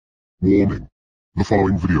Warning. The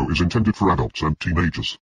following video is intended for adults and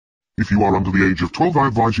teenagers. If you are under the age of 12, I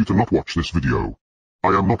advise you to not watch this video. I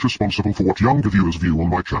am not responsible for what younger viewers view on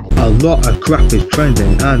my channel. A lot of crap is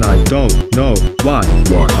trending and I don't know why.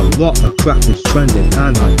 A lot of crap is trending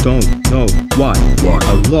and I don't know why.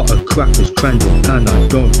 A lot of crap is trending and I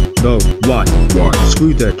don't know why.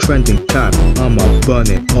 Screw the trending tab, I'ma burn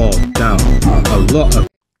it all down.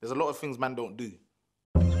 There's a lot of things man don't do.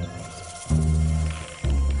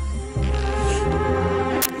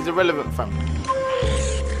 He's irrelevant, fam.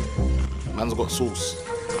 Man's got sauce.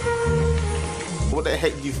 What the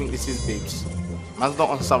heck do you think this is, babes? Man's not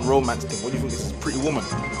on some romance thing. What do you think this is? Pretty Woman?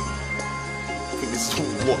 You think this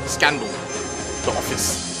is what? Scandal? The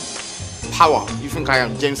Office? Power? You think I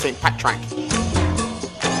am James St. Patrick?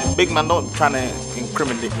 Big man, don't try to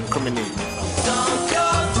incriminate me.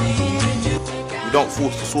 You don't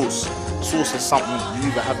force the sauce. Sauce is something you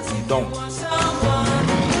either have it or you don't.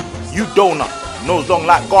 You donut. Nose long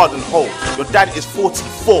like garden hose. Your dad is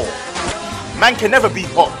 44. Man can never be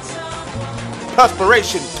hot.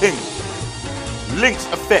 Perspiration king. Lynx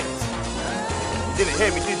effect. You didn't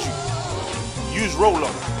hear me, did you? Use roller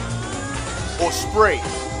or spray.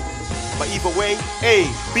 But either way, A,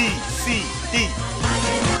 B, C, D.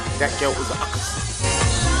 That girl was a uckus.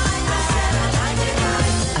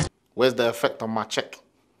 Where's the effect on my check?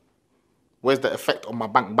 Where's the effect on my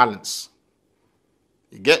bank balance?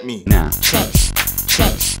 You get me? Now.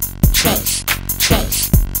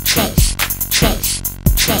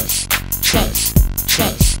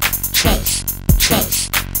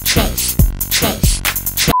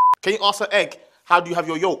 Can you ask an egg, how do you have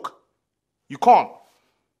your yolk? You can't.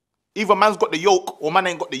 Either man's got the yolk or man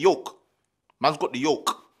ain't got the yolk. Man's got the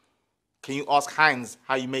yolk. Can you ask Heinz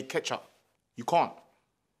how you make ketchup? You can't.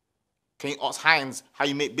 Can you ask Heinz how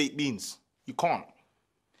you make baked beans? You can't.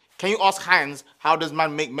 Can you ask Heinz how does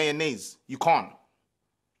man make mayonnaise? You can't.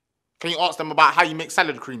 Can you ask them about how you make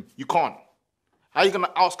salad cream? You can't. How are you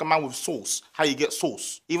gonna ask a man with sauce how you get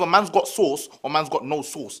sauce? Either man's got sauce or man's got no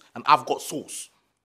sauce, and I've got sauce.